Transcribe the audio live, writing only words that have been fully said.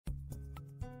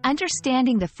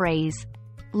Understanding the phrase,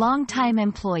 long-time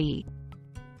employee.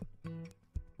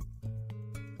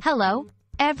 Hello,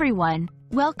 everyone.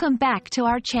 Welcome back to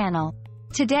our channel.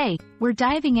 Today, we're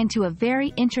diving into a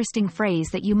very interesting phrase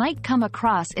that you might come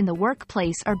across in the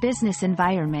workplace or business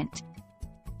environment.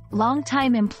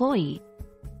 Long-time employee.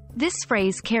 This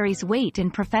phrase carries weight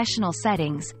in professional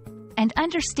settings, and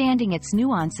understanding its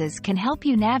nuances can help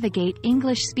you navigate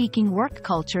English-speaking work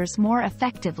cultures more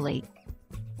effectively.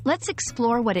 Let's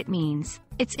explore what it means,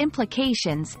 its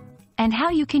implications, and how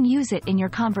you can use it in your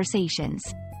conversations.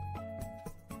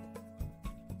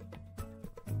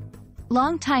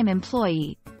 Long-time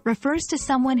employee refers to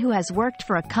someone who has worked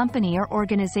for a company or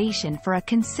organization for a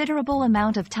considerable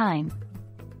amount of time.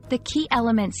 The key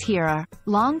elements here are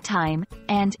long time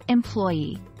and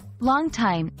employee. Long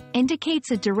time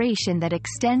indicates a duration that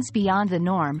extends beyond the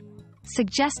norm,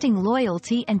 suggesting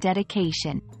loyalty and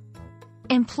dedication.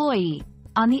 Employee,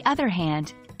 on the other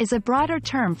hand, is a broader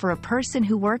term for a person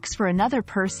who works for another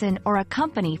person or a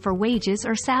company for wages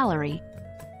or salary.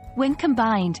 When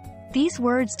combined, these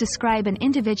words describe an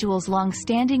individual's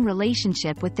long-standing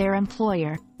relationship with their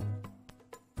employer.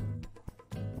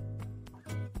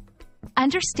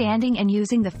 Understanding and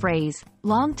using the phrase,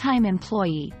 long-time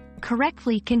employee,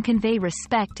 correctly can convey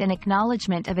respect and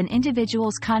acknowledgement of an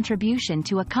individual's contribution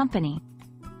to a company.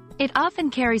 It often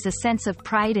carries a sense of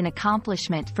pride and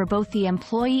accomplishment for both the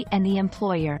employee and the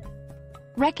employer.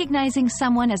 Recognizing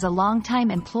someone as a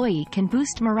long-time employee can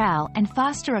boost morale and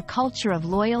foster a culture of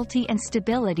loyalty and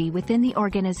stability within the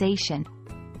organization.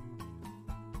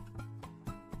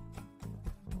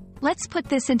 Let's put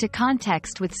this into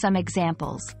context with some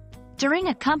examples. During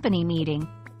a company meeting,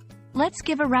 let's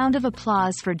give a round of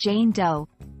applause for Jane Doe,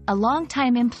 a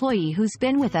long-time employee who's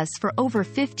been with us for over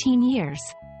 15 years.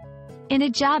 In a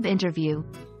job interview,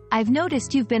 I've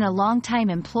noticed you've been a long-time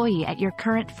employee at your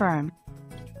current firm.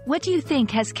 What do you think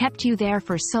has kept you there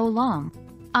for so long?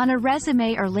 On a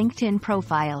resume or LinkedIn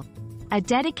profile, a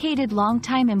dedicated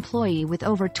long-time employee with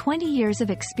over 20 years of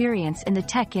experience in the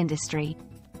tech industry.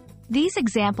 These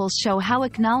examples show how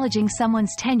acknowledging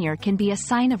someone's tenure can be a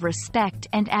sign of respect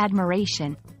and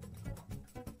admiration.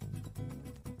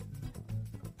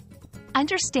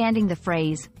 Understanding the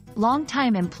phrase,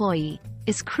 long-time employee,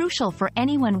 is crucial for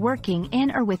anyone working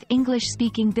in or with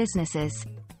English-speaking businesses.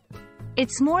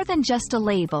 It's more than just a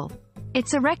label.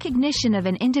 It's a recognition of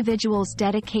an individual's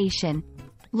dedication,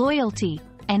 loyalty,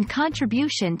 and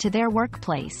contribution to their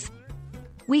workplace.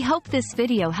 We hope this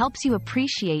video helps you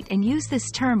appreciate and use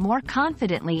this term more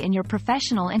confidently in your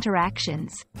professional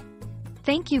interactions.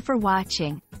 Thank you for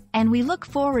watching, and we look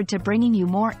forward to bringing you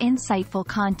more insightful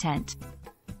content.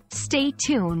 Stay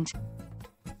tuned.